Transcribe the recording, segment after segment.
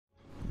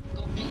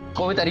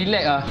Kau tak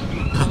relax ah.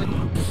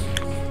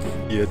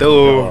 Ya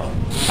tu.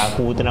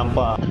 Aku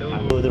ternampak.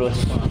 Aku terus.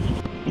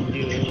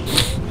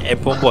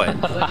 Perempuan.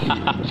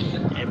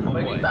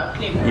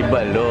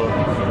 Ibal tu.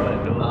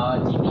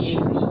 GTA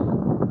bro.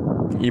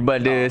 Ibal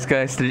dia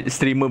sekarang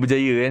streamer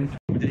berjaya kan.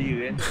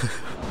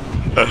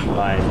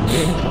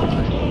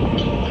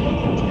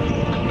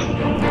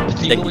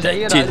 Streamer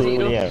berjaya lah Aziz tu.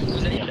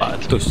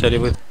 400 saya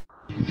pun.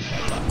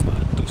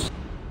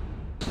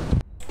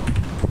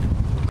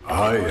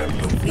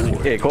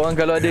 Korang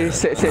kalau ada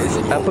set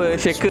apa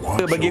shaker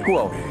bagi aku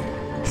tau.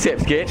 Set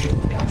sikit.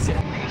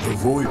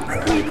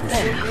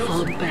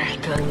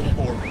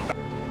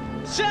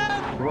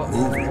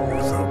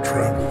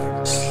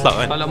 Slap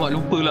kan? Alamak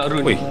lupa lah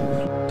Run. Weh,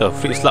 tak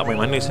freak slap main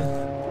mana sih?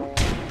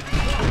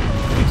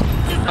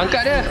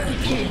 Angkat dia.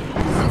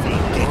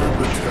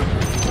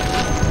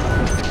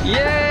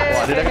 Yeah.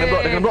 Wah, dia dah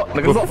kena block.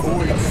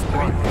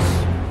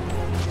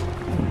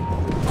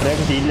 Dia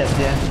silap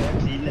dia.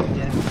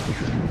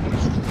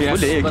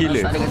 Boleh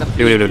gila.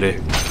 Boleh.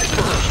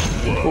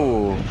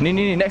 Oh,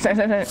 ni next.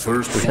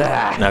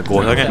 Nak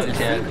gua sangat.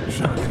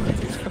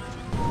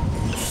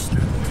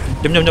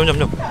 Jom.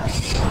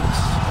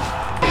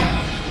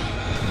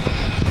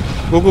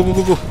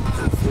 Go.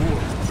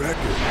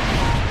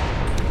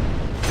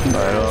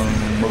 Barang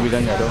mobil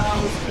sangat tu.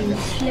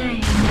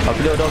 Aku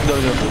dah.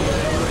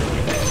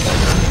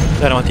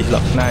 Dah mati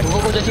silap. Nice. Go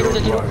jadi.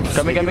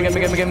 Kami.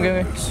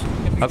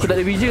 Aku tak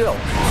ada vision tau.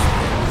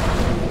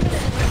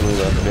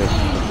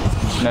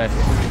 Nice.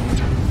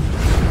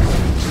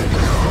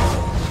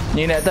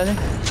 Ni naik atas ni.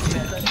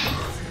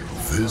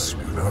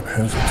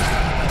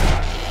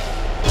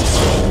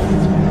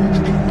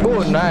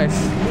 Oh, nice.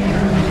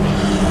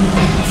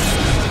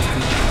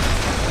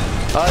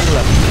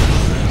 Allah.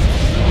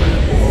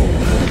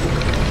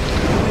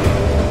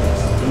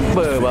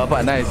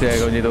 Bapak nice ya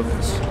kau macam tu.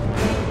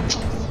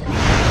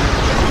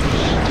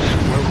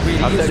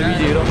 Aku tak ada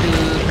biji tu.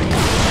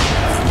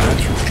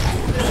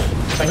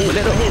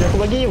 Boleh aku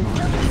bagi you.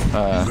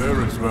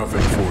 There is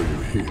nothing for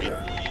you here.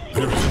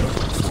 There is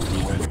nothing for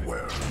you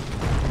anywhere.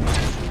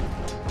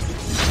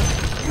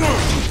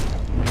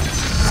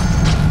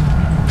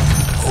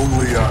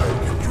 Only I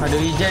can. Ada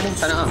regen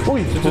tak nak ah.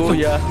 Oh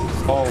ya.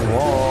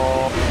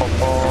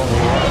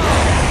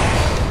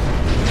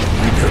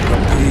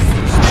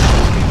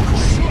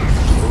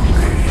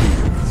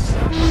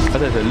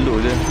 Ada selalu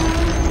je.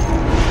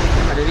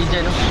 Ada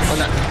regen tu. Kau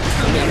nak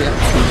ambil.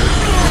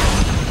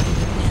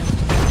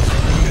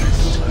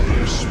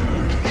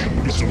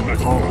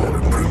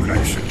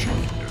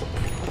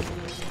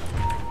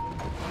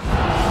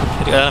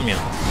 Jadi kat dalam ni.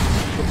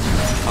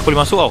 Aku boleh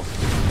masuk tau.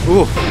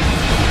 Aduh.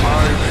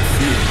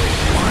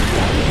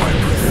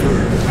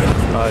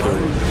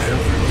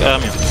 Kat dalam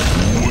ni.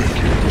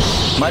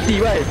 Mati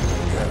baik.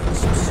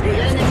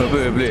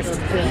 Boleh.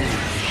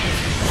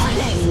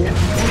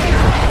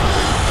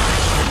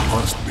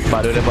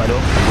 Pak tu.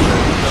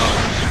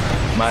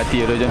 Mati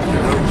tu je.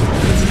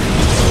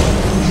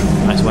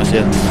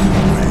 Masih.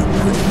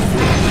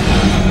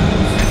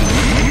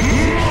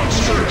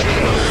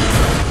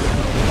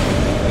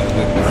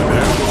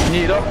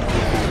 Ni tu.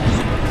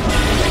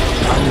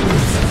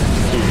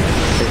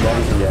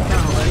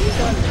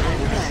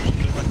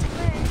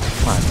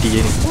 Mati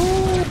je ni.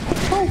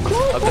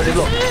 Aku ada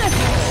block.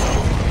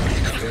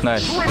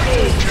 Nice.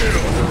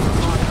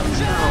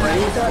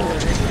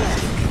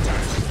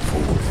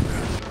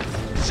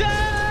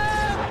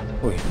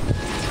 Oi.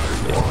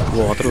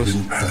 Wah terus.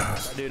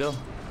 Ada tu.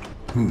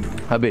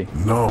 Habis.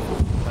 No.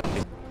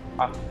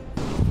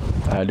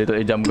 Dia tak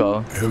boleh jump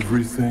kau.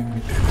 Everything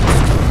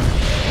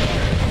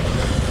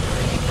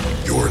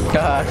your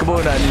life.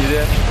 Kebun nak ni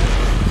dia.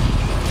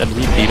 Dan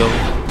mati tu.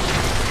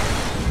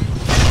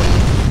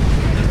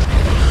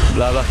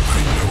 Belah.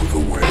 Know the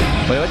way.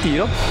 Boleh mati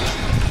tu.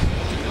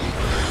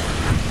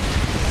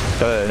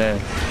 Ni.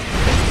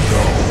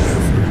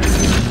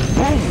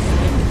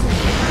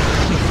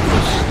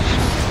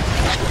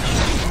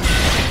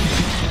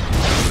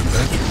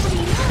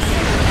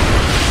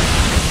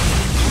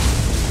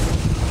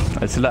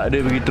 Selak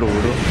dia pergi throw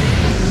tu.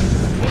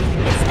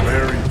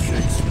 Mary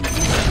chase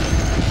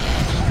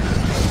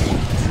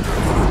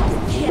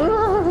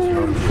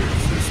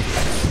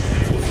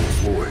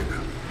void.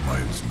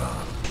 Mine's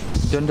not.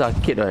 John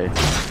sakit dah.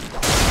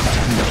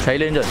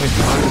 Silent John.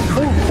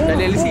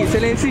 Silent.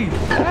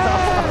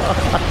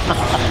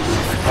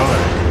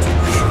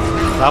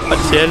 Dapat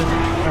shell.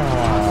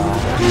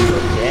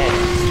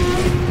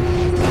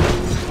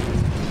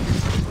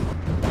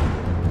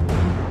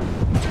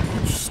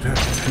 Step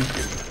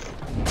taken.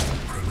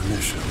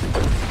 Premonition.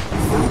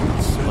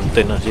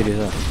 Konten lah serius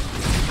lah.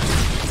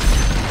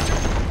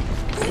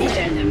 The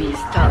enemy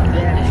stopped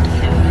there.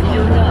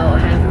 You now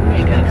have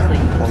mega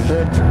clean. No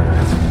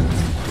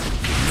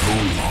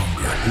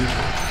longer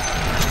hidden.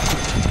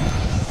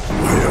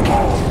 I am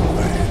all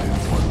the hidden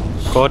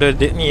ones. Kau ada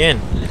date ni kan?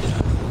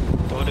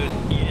 Do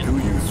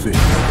you think?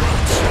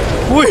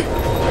 Wui!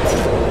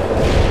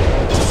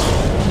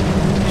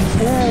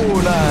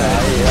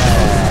 Nice.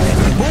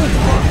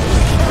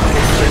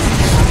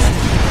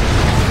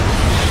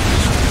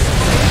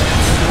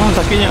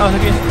 sakitnya.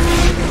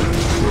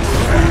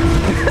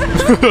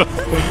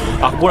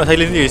 Aku nak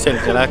silent dia, sel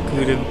celaka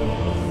dia.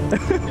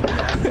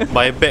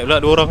 Buyback pula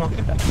 2 orang.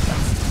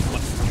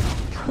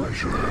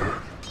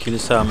 Kill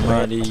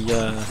sama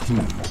dia.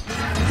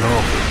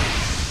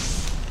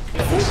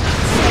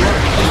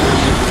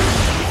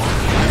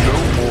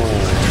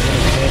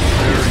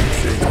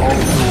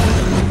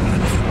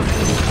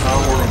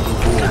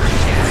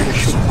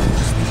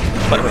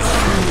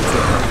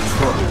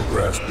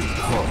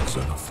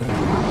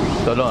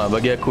 Tolong lah,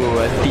 bagi aku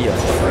hati lah.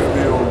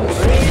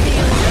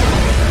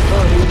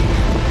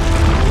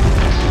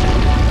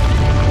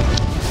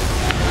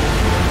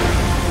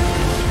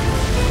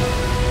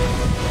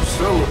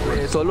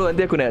 Solo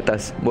nanti aku naik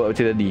atas. Buat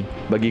macam tadi.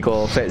 Bagi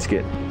kau fat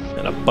sikit.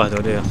 Nak lepas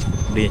tu dia.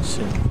 Range.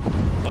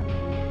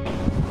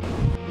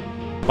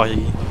 Lepas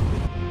lagi.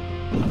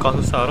 Kau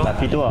susah tau.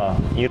 Tapi tu lah,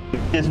 dia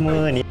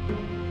semua ni.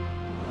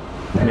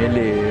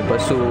 Melee.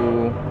 Lepas tu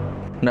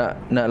nak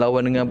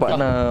lawan dengan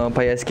partner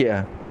payah sikit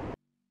lah.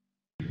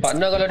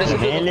 Partner kalau dia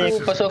suka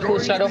aku, pasal aku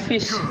slide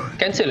office,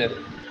 cancel lah.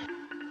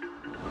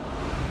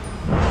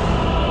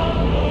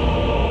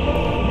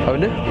 Apa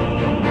benda?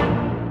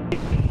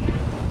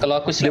 Kalau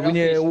aku slide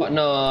punya office,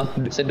 partner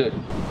sedut.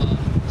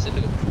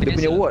 Dia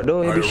punya ward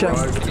tu yang Bishan.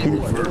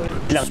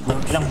 Hilang.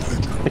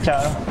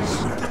 Pecah lah.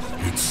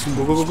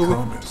 Go.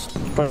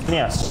 Ni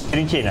lah,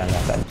 string chain lah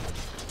kat.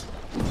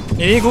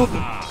 Ni go.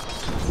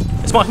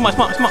 Smart. Twice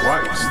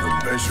the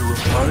measure of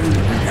money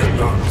you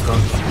cannot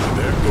touch.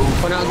 There goes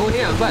Kau nak go ni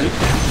lah, Bal?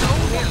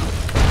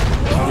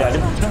 Ya, ada.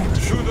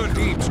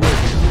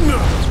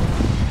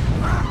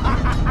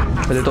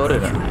 Ada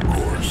torrent tak?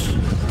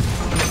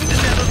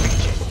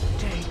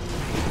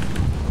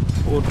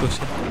 Oh, terus.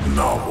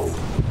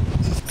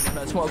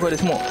 Nak smoke aku ada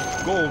smoke.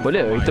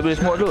 Boleh, kita boleh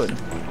smoke dulu.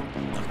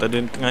 Tak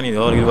ada tengah ni,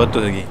 lagi 200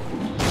 lagi.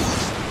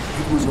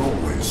 It was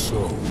always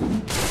so.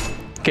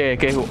 Okay,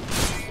 hook.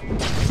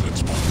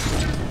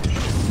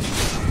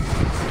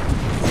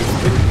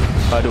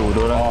 Aduh,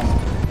 2 orang.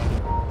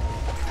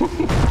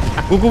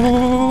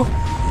 Go.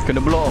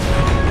 Kena block.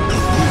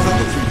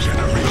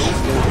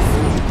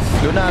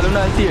 Luna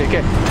ulti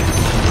okay.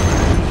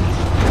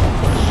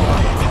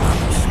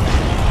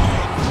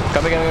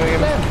 Kami.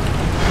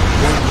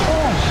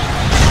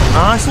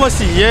 Semua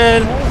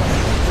sial.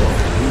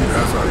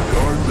 As I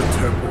guard the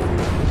temple,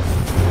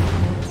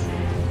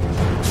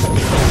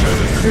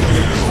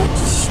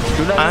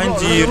 Luna,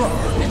 Anjir.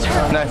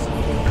 Nice.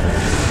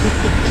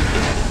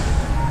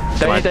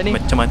 Tani.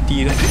 Macam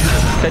mati tu.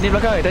 Tani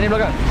belakang.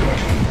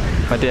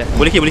 Mati eh?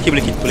 Boleh kill.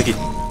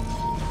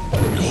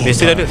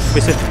 Biasa dah ada.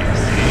 Biasa.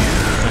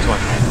 Nice one.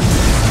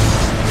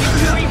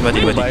 Mati.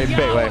 Bye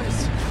back.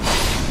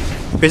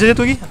 Biasa dia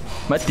tu lagi.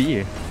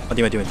 Mati je. Mati.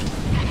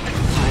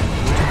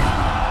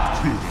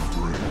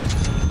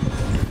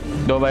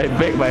 Dah bye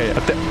back.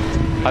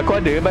 Aku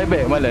ada bye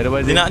back. Malah dah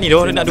bazir. Dia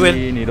nak duel.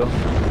 Ni doh.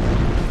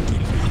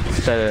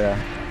 Dah.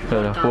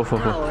 Wolf.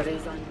 Power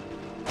is on.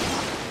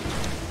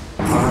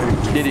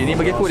 Dia ni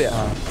bagi aku dia.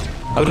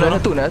 Aku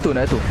nak satu. Dah.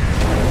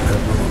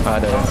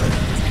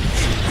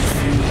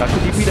 Aku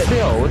TP tak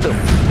ada tau, betul.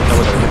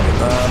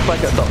 Empat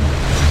kat top.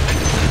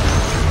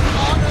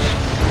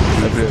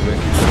 Apa.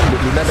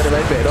 Luna tak ada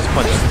buyback dah.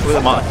 Aku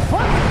tak mak.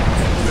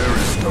 there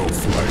is no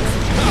flight.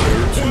 There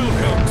are 2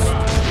 heads.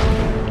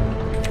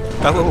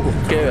 Aku.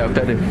 Okay, aku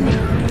tak ada.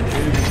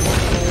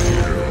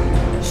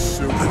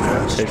 Silver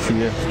has Seksi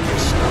je.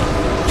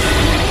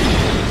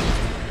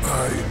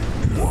 I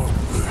walk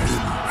the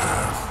hidden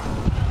path.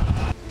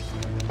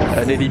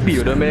 Ada DP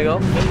tu dalam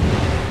kau.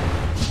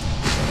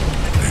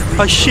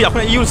 Shit, aku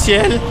nak use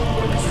sial.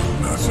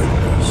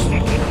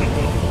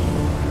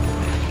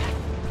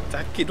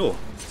 Sakit tu.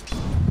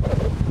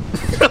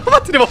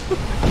 Mati dia bawah.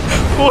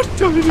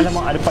 Bodoh ni.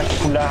 Alamak, ada fight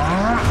pula.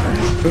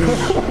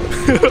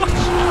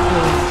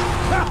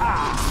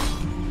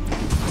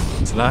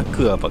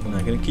 Selaka apa kena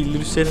kill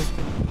dulu sial.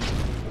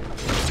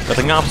 Kat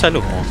tengah apa pasal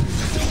tu?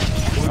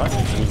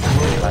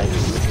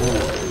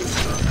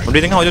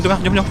 Boleh tengah jom.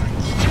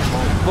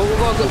 Go.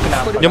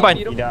 Jumpa.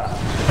 Tidak.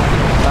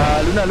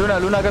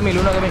 Luna kami.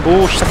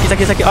 Oh,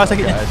 sakit.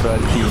 Sakitnya.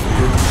 Terhenti.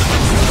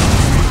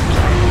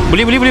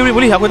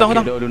 Boleh. Aku datang.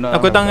 Okay, Luna.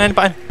 Aku datang dengan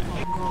depan.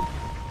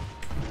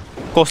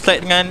 Kau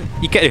slide dengan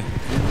ikat dia.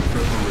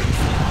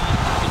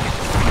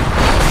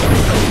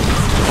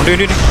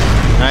 Dia.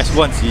 Nice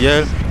one,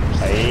 sial.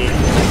 Baik.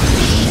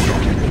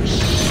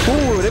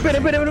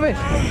 Repair.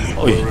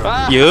 Oi,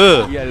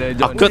 ya.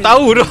 Aku tak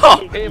tahu dah.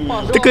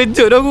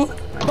 Terkejut dah aku.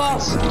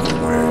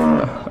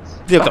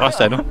 Dia kat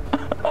asal tu.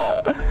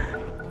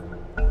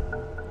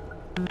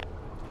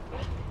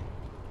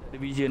 Ada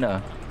vision lah.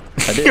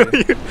 Ada.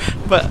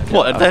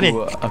 Buat atas ni.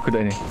 Aku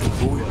dah ni.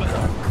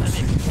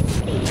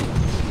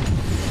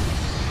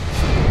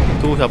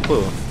 Tu siapa?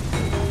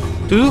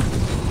 Tu.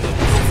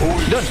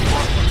 Don.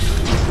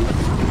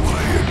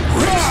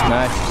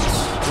 Nice.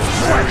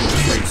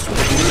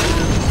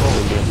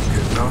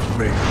 Cannot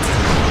make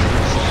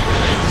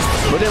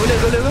Boleh.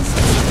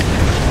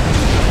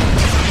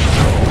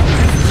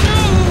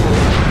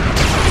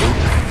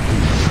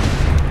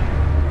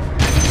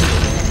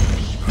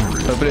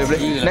 Boleh.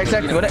 Next.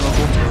 Go next.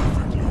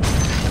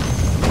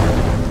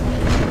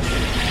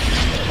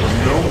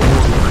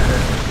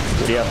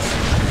 Diam.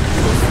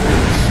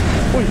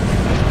 Ui,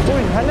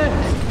 Hanan.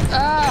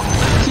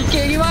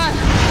 Sikit lagi Mas.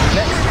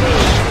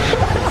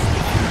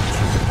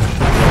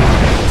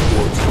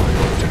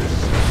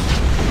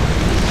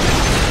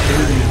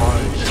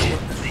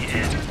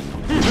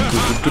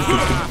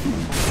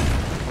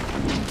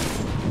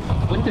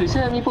 Benda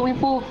saya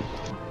mipu.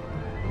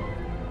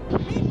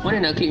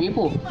 Mana nak klik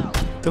mipu?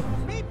 Tu.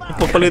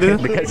 Apa kepala tu?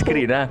 Dekat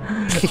skrin lah.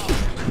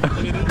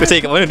 Kau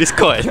cari kat mana?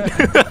 Discord?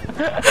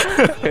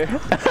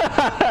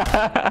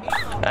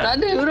 Tak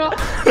ada bro.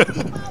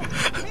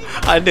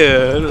 Ada.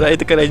 Saya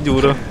tekan laju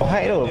tu. Oh,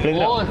 hide tu. Play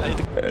Oh,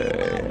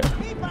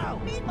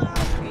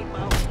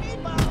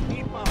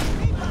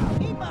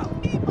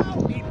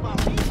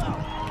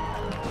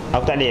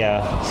 Aku tak boleh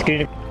lah.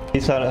 Skrin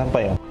risau nak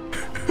sampai lah.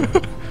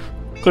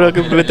 Kau dah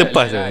boleh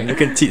tepas tu. Dia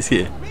kan cheat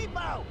sikit.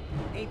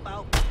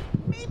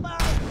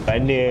 Tak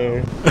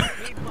ada.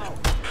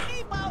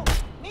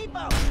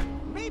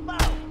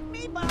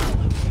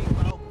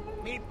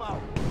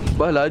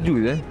 Bah laju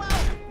je.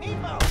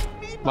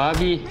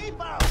 babi.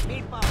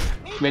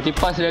 Battle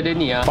pass dah ada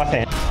ni ah. Pas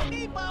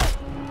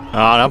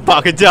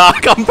Nampak kejar.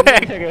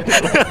 Comeback.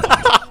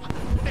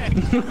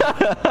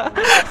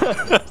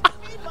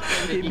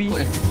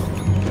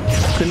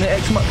 Kena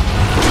X mark.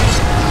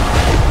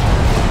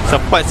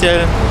 Sepat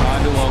sial.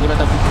 Aduh, aku dah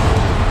tak.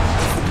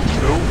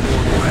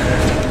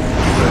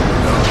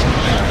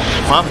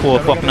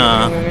 Mampu pop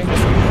nak.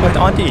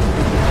 Tak mati.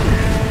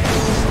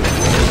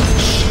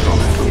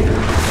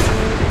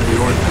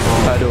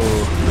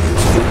 Aduh.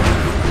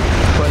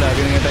 Kau lah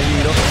kena dengan tadi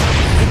tu.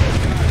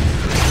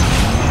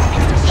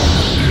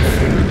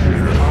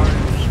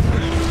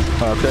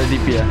 Aku dah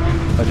DP lah.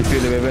 DP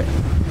lebih baik.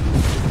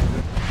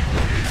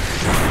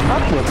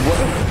 apa aku buat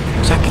tu?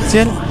 Sakit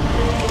sial.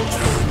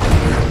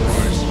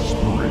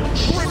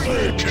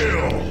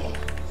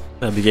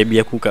 BKB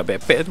aku kat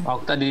backpack tu.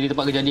 Aku tak ada di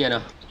tempat kejadian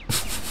lah.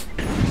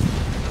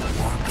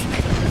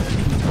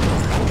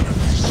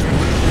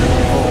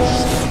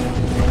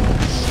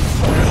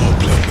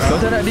 Kau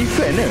tak nak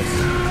defend ke?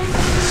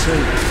 Tak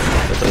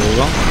tahu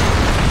orang.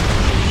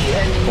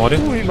 Oh dia.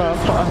 Ui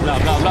bapak. Belah.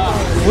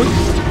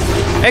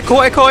 Echo.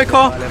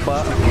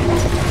 Lepak.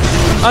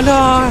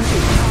 Alah.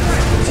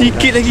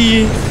 Sikit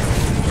lagi.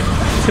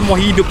 Semua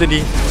hidup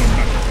tadi.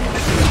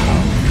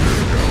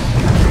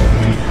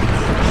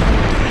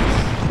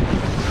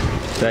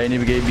 Saya ni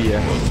BKB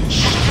lah.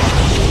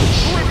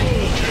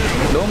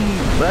 Dom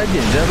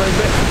rajin dah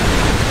baik-baik.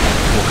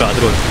 Buka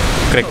terus.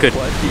 Cracken.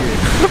 Puas hati je.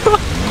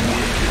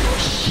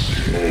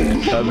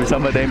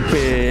 Bersama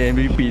tempe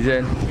MVP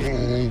kan.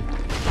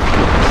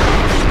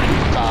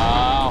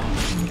 Kau.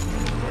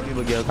 Ini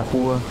bagi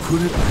aku lah.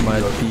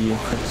 Mati.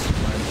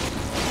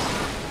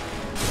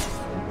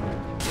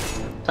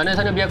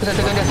 Sana biar aku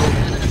settlekan dia.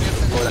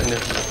 Oh tak kena.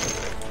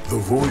 The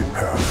void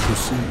path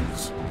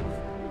proceeds.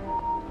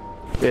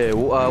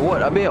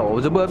 What habis tau?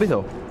 Observer habis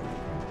tau.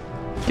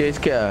 Okay,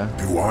 sikit lah.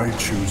 Do I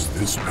choose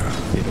this path?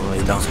 Hilang.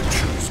 Does it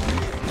choose me?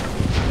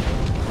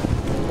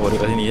 Oh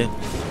dia kat sini je.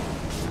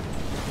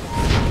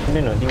 Ni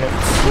no tinggal.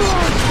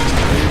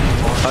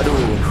 Aduh.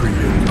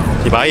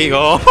 Si baik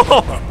kau.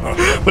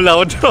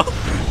 Belau tu.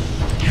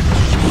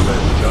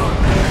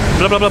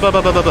 Belah.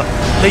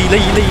 Lagi.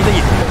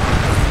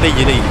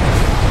 Lagi.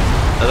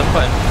 Tak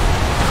sempat.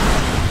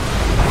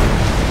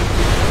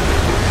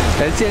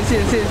 LC.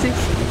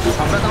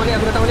 Aku datang balik.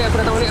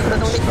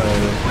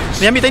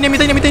 Ni ambil tadi.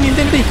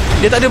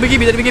 Dia tak ada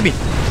BKB.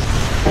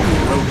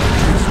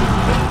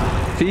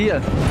 Sial.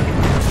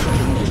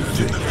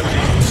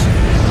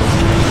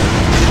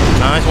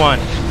 Nice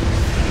one.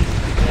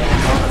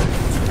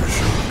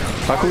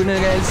 Aku kena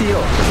dengan LC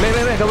tau.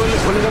 Main. Kau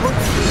boleh apa?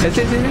 LC.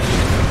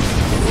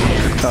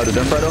 Dah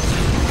nampak tau.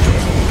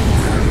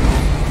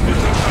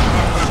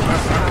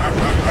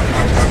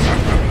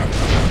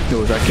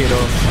 Tuh, sakit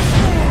tau.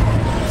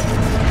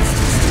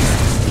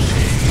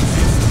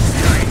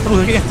 Terus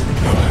sakit kan?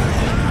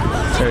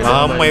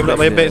 Ramai pula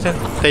buyback kan.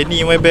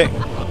 Tiny buyback.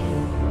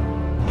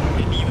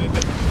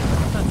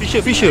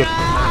 Fisher.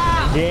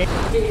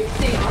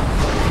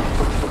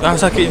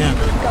 Sakitnya.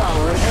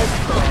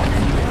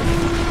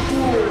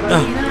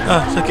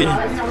 Sakitnya.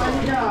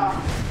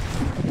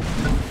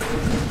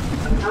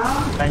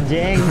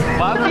 Anjing.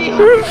 Babi.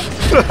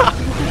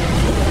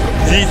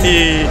 GG.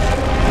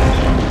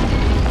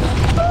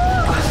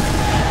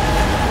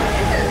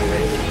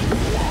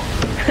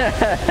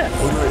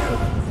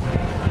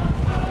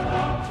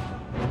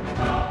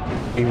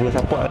 Ibu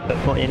support tak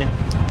support ni.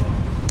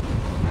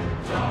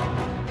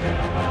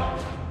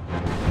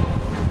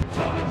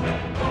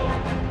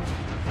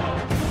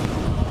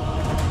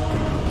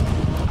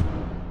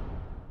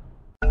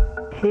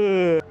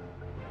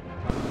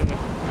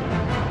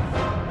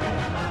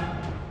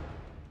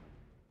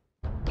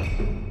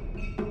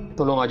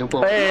 Tolong lah jumpa.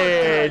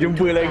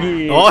 Jumpa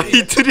lagi. Oh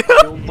itu dia.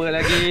 Jumpa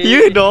lagi.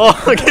 Ya dah.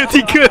 Game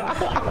 3.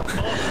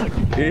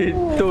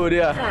 Itu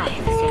dia.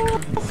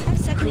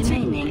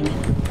 Remaining.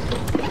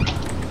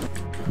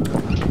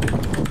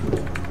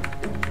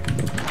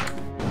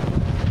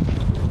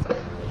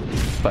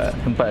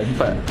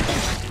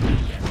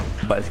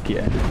 Empat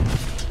sikit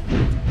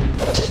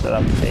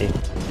Dalam saya.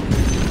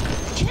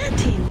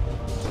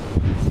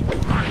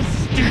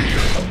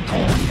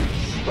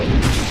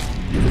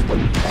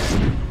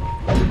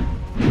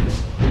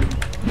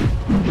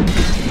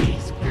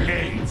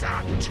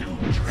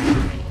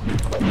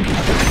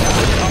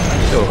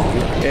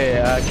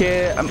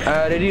 Okay,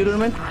 ready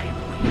dulu man.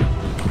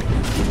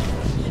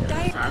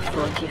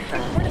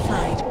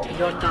 Fortified.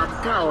 Your top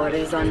tower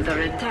is under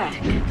attack.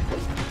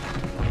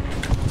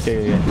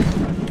 Okay.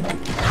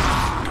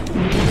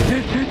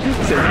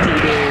 Senti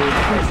dia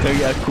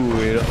bagi aku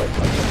boleh.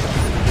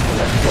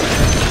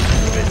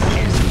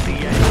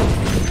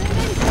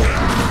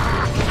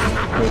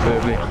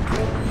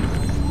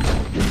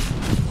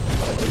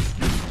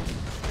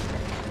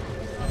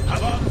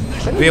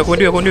 Aku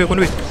on the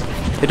way.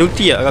 Ada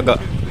ulti tak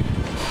agak?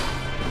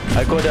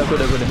 Aku ada.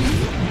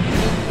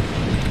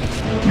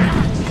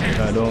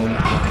 Dong.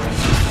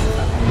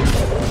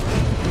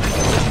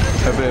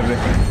 Boleh.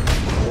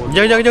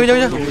 Jangan.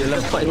 Bottom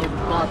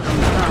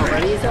tower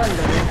is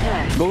under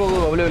attack. Go,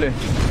 boleh.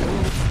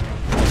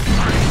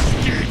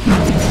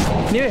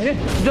 Ni,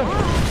 jom.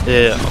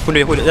 Ya, aku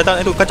ni datang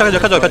itu kacau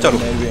tu.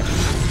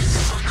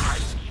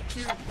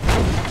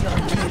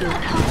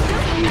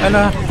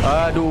 Alah.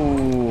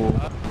 Aduh.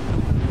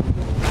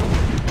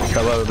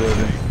 Sabar,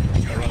 boleh.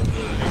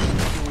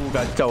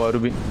 Kacau lah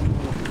Ruby.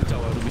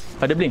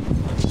 Ada blink.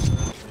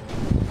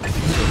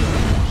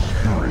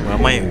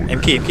 Ramai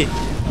MK.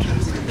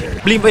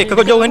 Blink baik, kau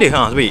jauh dengan dia.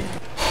 Ha, baik.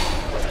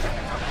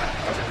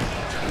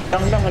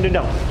 Dang, ada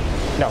dang.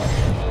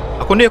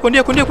 Aku ni. Aku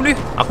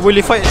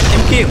boleh fight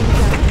MK.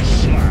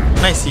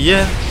 Nice,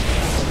 ya.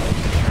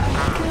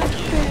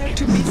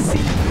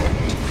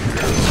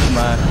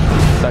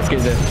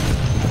 Sakit je.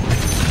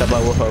 Sabar,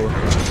 power.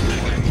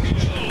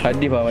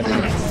 Hadif lah macam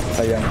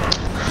sayang.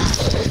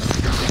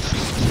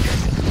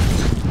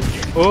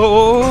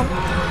 Oh.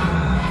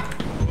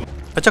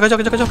 Kacau.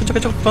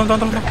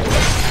 Tolong.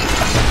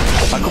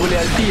 Aku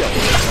boleh ulti tau.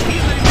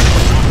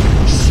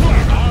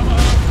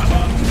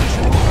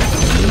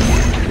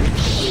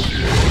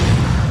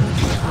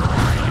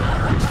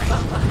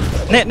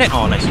 Net.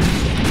 Oh, nice.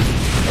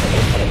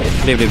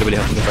 Boleh.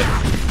 Aku dapat.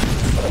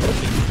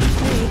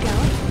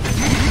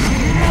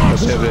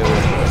 Boleh.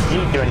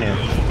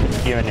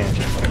 Di mana?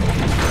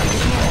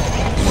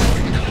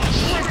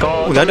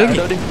 Kau ada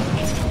lagi.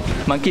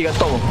 Monkey kat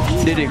top.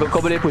 Dia kau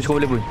boleh push. Oh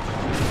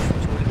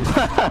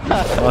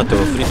tu,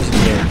 Fritz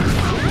ni.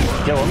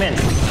 Jauh man.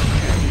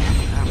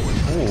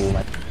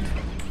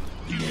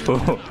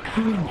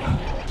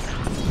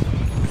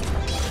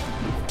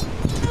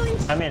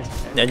 Amin.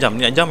 Ni jam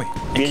Dia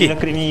MK. nak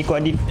krim ni ikut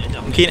Adib.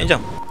 MK nak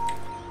jam.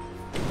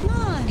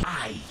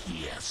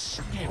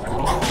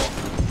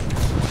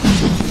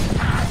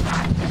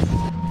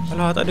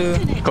 Alah, tak ada.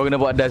 Kau kena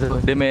buat dash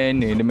tu. Dia main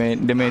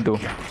tu.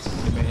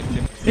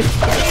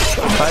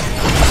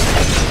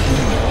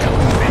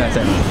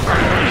 Nice.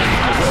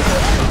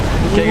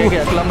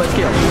 Okay, aku lambat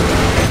sikit tau.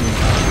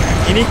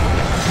 Ini.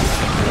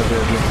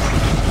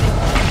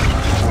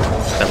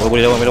 Tak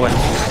boleh lawan.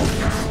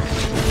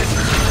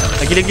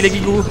 Lagi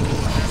guru.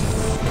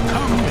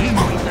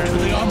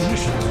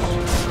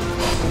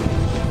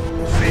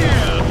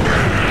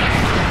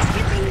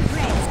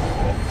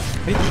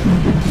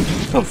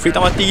 Oh, Free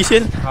tak mati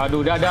Gisel.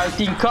 Aduh, dah ada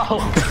ulti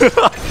kau.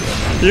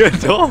 Ya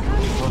tu.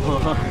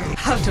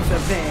 Out of the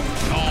van.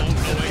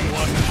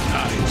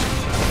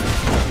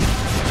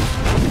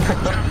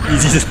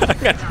 Easy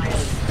sangat.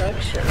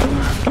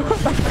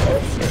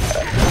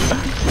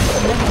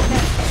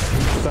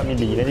 Bukan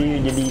milih. Tadi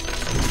jadi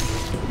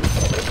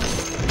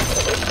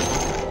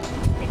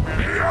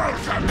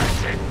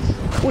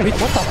Wait,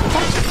 what the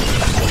fuck?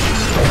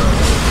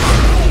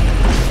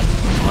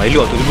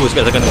 Elok tu dulu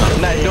sekat tekan tengah.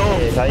 Nice dong.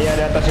 saya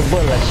ada atas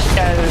sebel lah.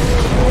 Sial.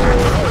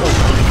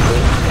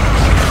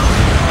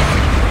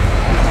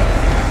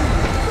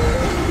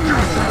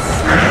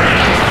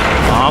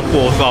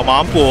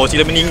 Mampus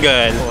sila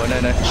meninggal. Oh,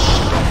 nice.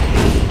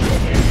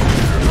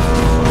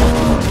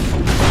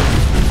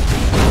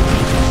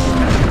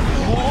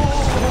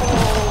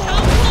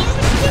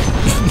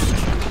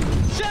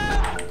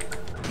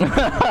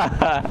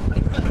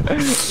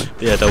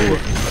 Ya tahu.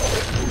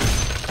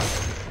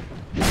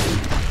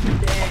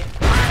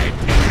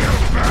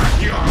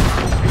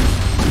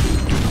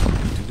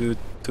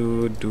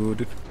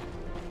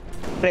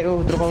 Track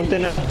tu terus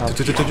mountain lah.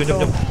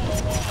 Jom.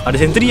 Ada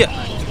sentry tak?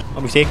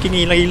 Habis hacking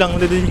ni hilang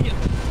tadi.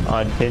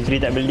 Sentry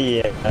tak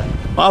beli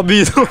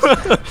Habis tu.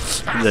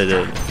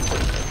 Dah.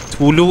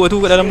 10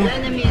 tu kat dalam tu.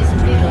 Enemy's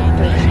middle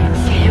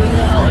barracks. You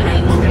now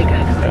have bigger.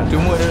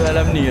 Cuma dia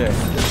dalam ni kan.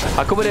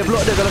 Aku boleh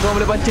block dia kalau kau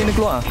boleh pancing dia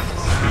keluar.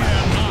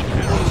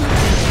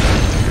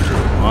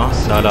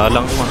 Dah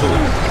halang tu masuk.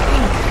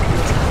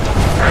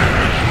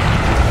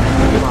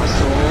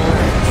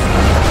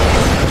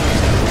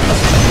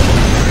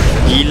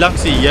 Hilang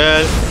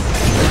sial.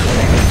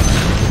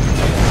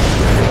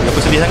 Apa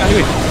sedih sangat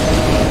ke?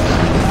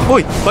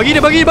 Oi, bagi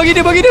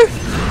dia.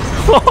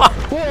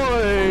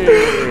 Woi.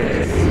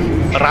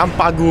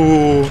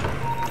 Rampagu.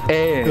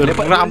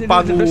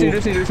 Rampagu. Duduk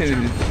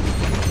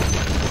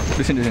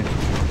sini.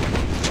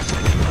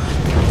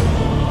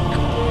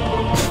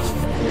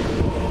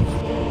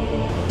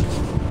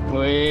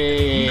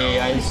 Weh,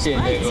 asyik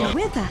tengok.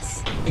 with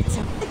us.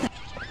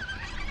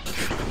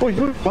 Oi,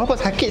 bapak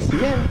sakit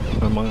sial.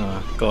 Memang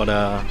lah, kau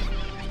dah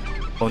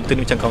counter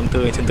ni macam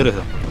counter yang terus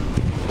tau.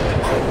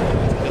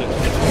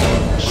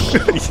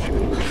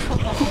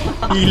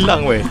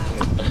 Hilang weh.